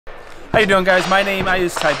How you doing, guys? My name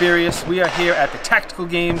is Tiberious. We are here at the Tactical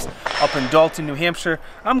Games up in Dalton, New Hampshire.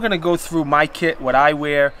 I'm going to go through my kit, what I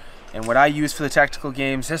wear, and what I use for the Tactical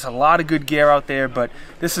Games. There's a lot of good gear out there, but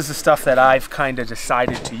this is the stuff that I've kind of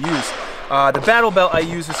decided to use. The battle belt I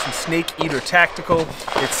use is from Snake Eater Tactical.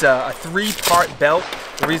 It's a 3-part belt.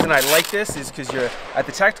 The reason I like this is because you're at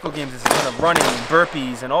the Tactical Games, there's a ton of running and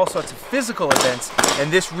burpees and all sorts of physical events,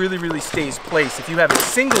 and this really stays place. If you have a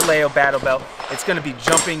single layer battle belt, it's going to be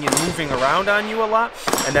jumping and moving around on you a lot,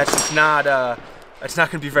 and that's just not it's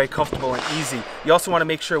not going to be very comfortable and easy. You also want to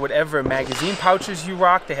make sure whatever magazine pouches you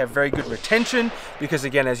rock, they have very good retention, because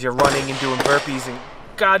again, as you're running and doing burpees and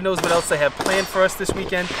God knows what else they have planned for us this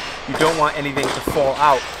weekend, you don't want anything to fall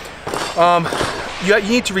out. You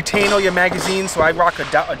need to retain all your magazines, so I rock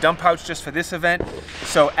a dump pouch just for this event.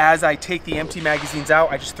 So as I take the empty magazines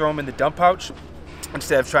out, I just throw them in the dump pouch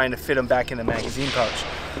instead of trying to fit them back in the magazine pouch.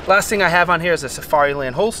 Last thing I have on here is a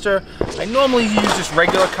Safariland holster. I normally use just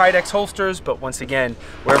regular Kydex holsters, but once again,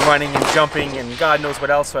 we're running and jumping and God knows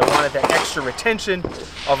what else, so I wanted that extra retention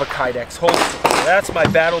of a Kydex holster. So that's my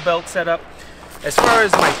battle belt setup. As far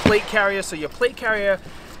as my plate carrier, so your plate carrier,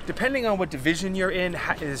 depending on what division you're in,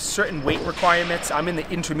 is certain weight requirements. I'm in the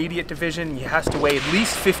intermediate division. You have to weigh at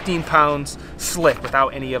least 15 pounds slick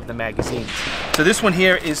without any of the magazines. So this one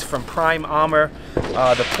here is from Prime Armor.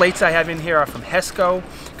 The plates I have in here are from Hesco,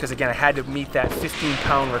 because again, I had to meet that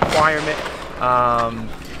 15-pound requirement.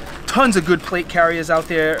 Tons of good plate carriers out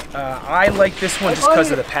there. I like this one just because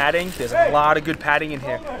of the padding. There's a lot of good padding in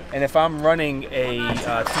here. And if I'm running a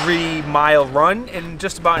 3-mile run in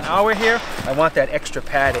just about an hour here, I want that extra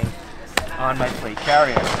padding on my plate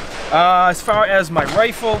carrier. As far as my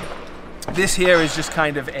rifle, this here is just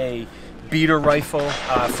kind of a beater rifle,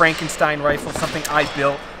 Frankenstein rifle, something I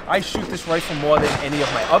built. I shoot this rifle more than any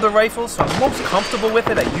of my other rifles, so I'm most comfortable with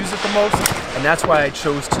it. I use it the most, and that's why I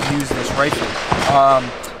chose to use this rifle.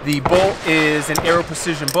 The bolt is an Aero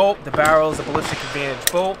Precision bolt. The barrel is a Ballistic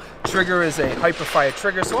Advantage bolt. Trigger is a Hyperfire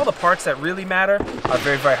trigger. So all the parts that really matter are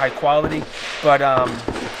very high quality. But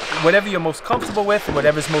whatever you're most comfortable with and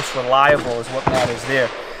whatever's most reliable is what matters there.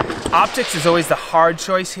 Optics is always the hard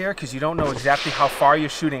choice here because you don't know exactly how far you're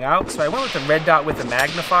shooting out. So I went with the red dot with a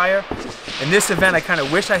magnifier. In this event, I kind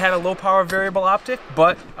of wish I had a low power variable optic,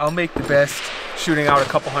 but I'll make the best shooting out a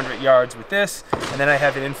couple 100 yards with this. And then I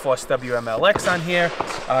have an Inforce WMLX on here.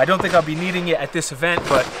 I don't think I'll be needing it at this event,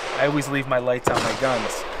 but I always leave my lights on my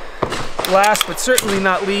guns. Last but certainly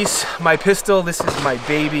not least, my pistol. This is my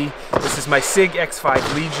baby. This is my SIG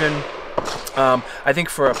X5 Legion. I think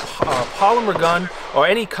for a polymer gun or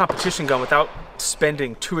any competition gun without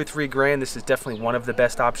spending $2 or $3 grand, this is definitely one of the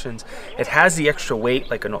best options. It has the extra weight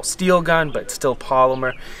like an old steel gun, but it's still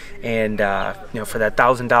polymer, and you know, for that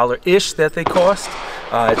 $1,000-ish that they cost,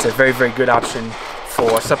 it's a very good option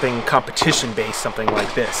for something competition based, something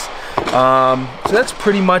like this. So that's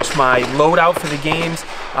pretty much my loadout for the games.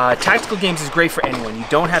 Tactical Games is great for anyone. You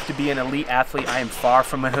don't have to be an elite athlete. I am far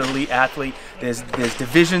from an elite athlete. There's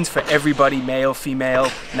divisions for everybody, male, female,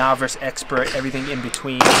 novice, expert, everything in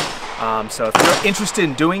between. So if you're interested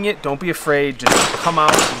in doing it, don't be afraid. Just come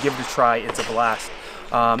out and give it a try. It's a blast.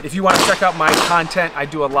 If you want to check out my content, I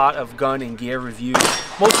do a lot of gun and gear reviews,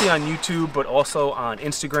 mostly on YouTube, but also on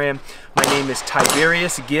Instagram. My name is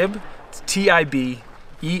Tiberious Gib. It's Tiberious,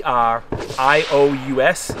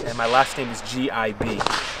 and my last name is Gib.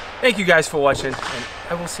 Thank you guys for watching, and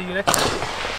I will see you next time.